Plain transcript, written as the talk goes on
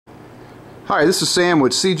Hi, this is Sam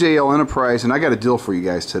with CJL Enterprise, and I got a deal for you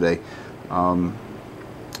guys today. An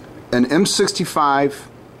M-65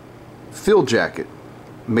 field jacket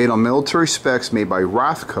made on military specs, made by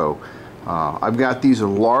Rothco. I've got these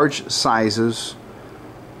in large sizes.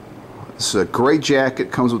 This is a great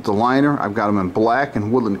jacket, comes with the liner. I've got them in black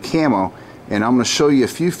and woodland camo, and I'm going to show you a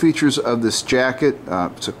few features of this jacket.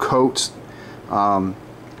 It's a coat.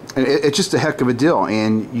 It's just a heck of a deal,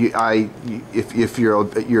 and if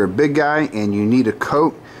you're a big guy and you need a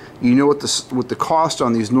coat, you know what the cost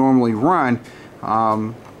on these normally run,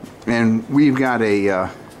 and we've got a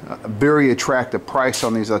very attractive price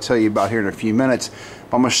on these. I'll tell you about here in a few minutes.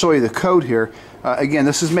 I'm going to show you the coat here. Again,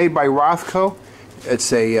 this is made by Rothco.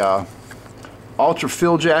 It's a ultra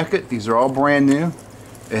fill jacket. These are all brand new.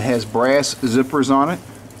 It has brass zippers on it,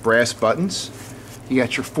 brass buttons. You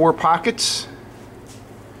got your 4 pockets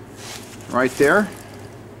right there.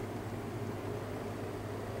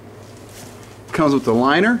 Comes with the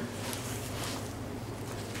liner.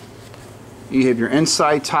 You have your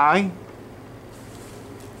inside tie,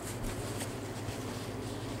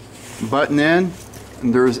 button in,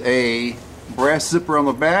 and there's a brass zipper on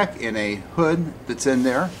the back and a hood that's in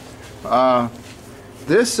there.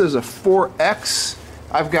 This is a 4X.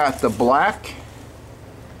 I've got the black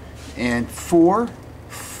and 4,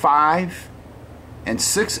 5, and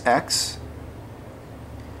 6X.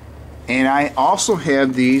 And I also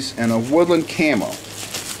have these in a woodland camo.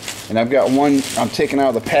 And I've got one I'm taking out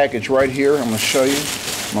of the package right here. I'm going to show you.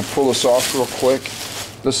 I'm going to pull this off real quick.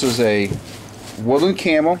 This is a woodland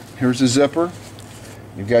camo. Here's the zipper.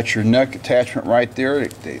 You've got your neck attachment right there.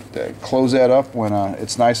 They close that up when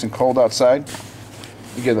it's nice and cold outside.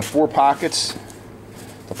 You get the 4 pockets.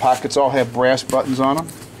 The pockets all have brass buttons on them.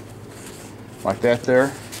 Like that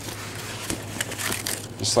there.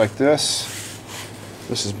 Just like this.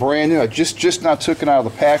 This is brand new. I just now took it out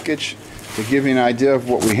of the package to give you an idea of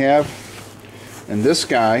what we have. And this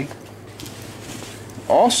guy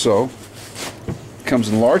also comes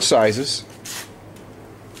in large sizes.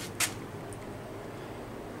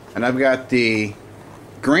 And I've got the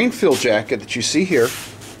green fill jacket that you see here.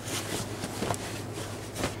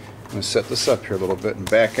 I'm going to set this up here a little bit and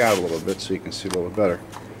back out a little bit so you can see a little better.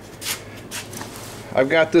 I've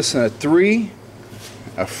got this in a 3,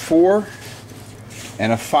 a 4,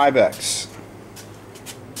 and a 5X.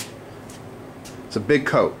 It's a big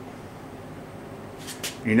coat.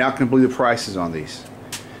 You're not going to believe the prices on these.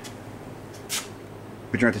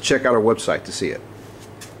 But you're going to have to check out our website to see it.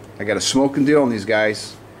 I got a smoking deal on these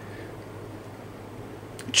guys.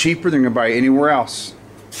 Cheaper than you're going to buy anywhere else.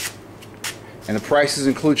 And the prices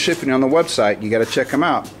include shipping on the website. You got to check them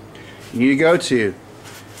out. You need to go to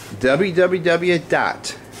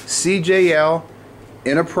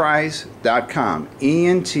www.cjlenterprise.com.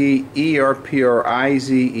 ENTERPRIZE.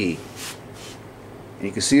 And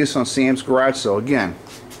you can see us on Sam's Garage Sale. Again,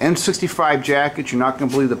 M-65 jacket. You're not going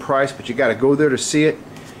to believe the price, but you got to go there to see it.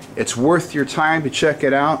 It's worth your time to check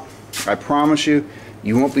it out. I promise you,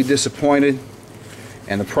 you won't be disappointed.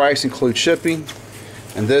 And the price includes shipping.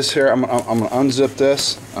 And this here, I'm going to unzip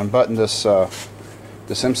this, unbutton this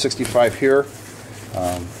this M-65 here.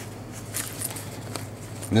 And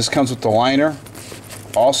this comes with the liner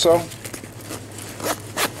also.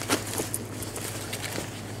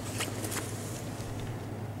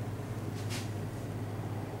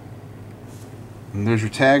 And there's your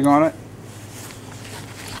tag on it.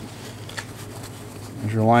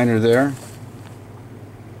 There's your liner there.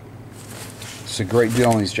 It's a great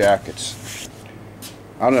deal on these jackets.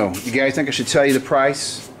 I don't know, you guys think I should tell you the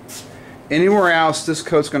price? Anywhere else this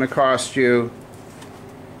coat's going to cost you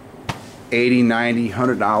 $80, $90,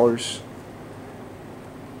 $100.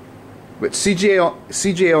 But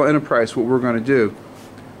CJL Enterprise, what we're going to do,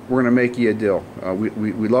 we're going to make you a deal.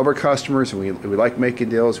 We love our customers, and we like making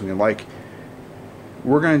deals. We're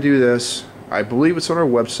going to do this. I believe it's on our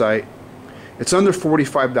website. It's under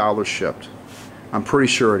 $45 shipped. I'm pretty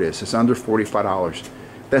sure it is. It's under $45.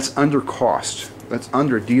 That's under cost. That's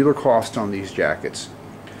under dealer cost on these jackets.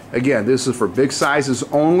 Again, this is for big sizes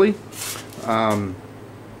only.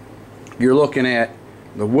 You're looking at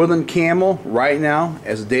the woodland camel right now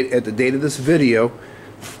at the date of this video.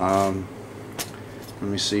 Let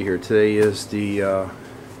me see here. Today is the let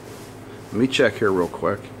me check here real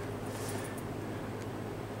quick.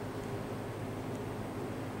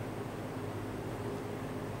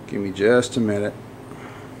 Give me just a minute.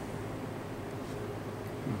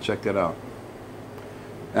 Check that out.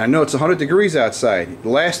 And I know it's 100 degrees outside. The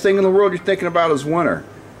last thing in the world you're thinking about is winter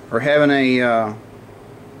or having a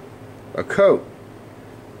coat.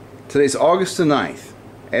 Today's August the 9th.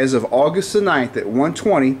 As of August the 9th at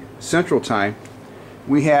 1:20 Central Time,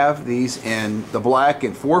 we have these in the black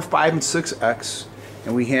in 4, 5, and 6X,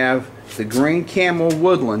 and we have the green camel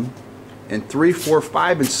woodland in 3, 4,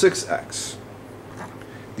 5, and 6X.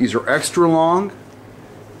 These are extra long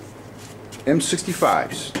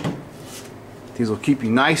M-65s. These will keep you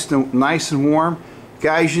nice and warm.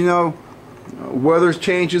 Guys, you know, weather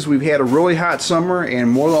changes. We've had a really hot summer, and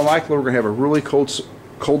more than likely we're going to have a really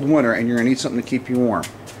cold winter, and you're going to need something to keep you warm.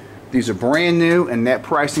 These are brand new, and that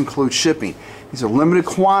price includes shipping. These are limited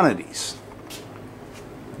quantities.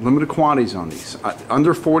 Limited quantities on these.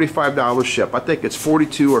 Under $45 ship. I think it's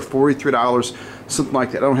 $42 or $43, something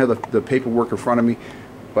like that. I don't have the paperwork in front of me,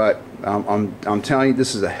 but I'm telling you,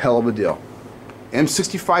 this is a hell of a deal.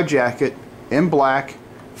 M-65 jacket in black,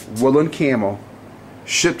 woodland camo,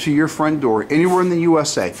 shipped to your front door anywhere in the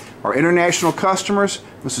USA. Our international customers,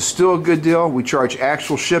 this is still a good deal. We charge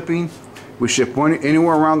actual shipping. We ship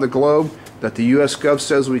anywhere around the globe that the U.S. Gov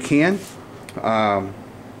says we can.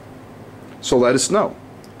 So let us know.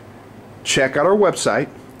 Check out our website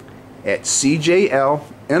at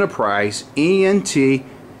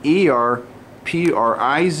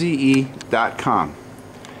cjlenterprise.com,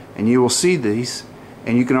 and you will see these,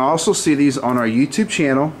 and you can also see these on our YouTube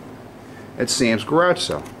channel at Sam's Garage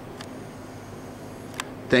Sale.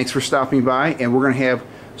 Thanks for stopping by, and we're going to have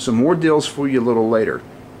some more deals for you a little later.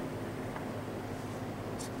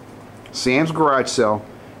 Sam's Garage Sale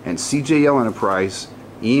and CJL Enterprise,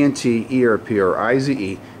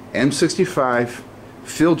 ENTERPRIZE, M-65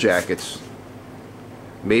 field jackets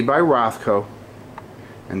made by Rothco,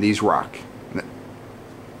 and these rock.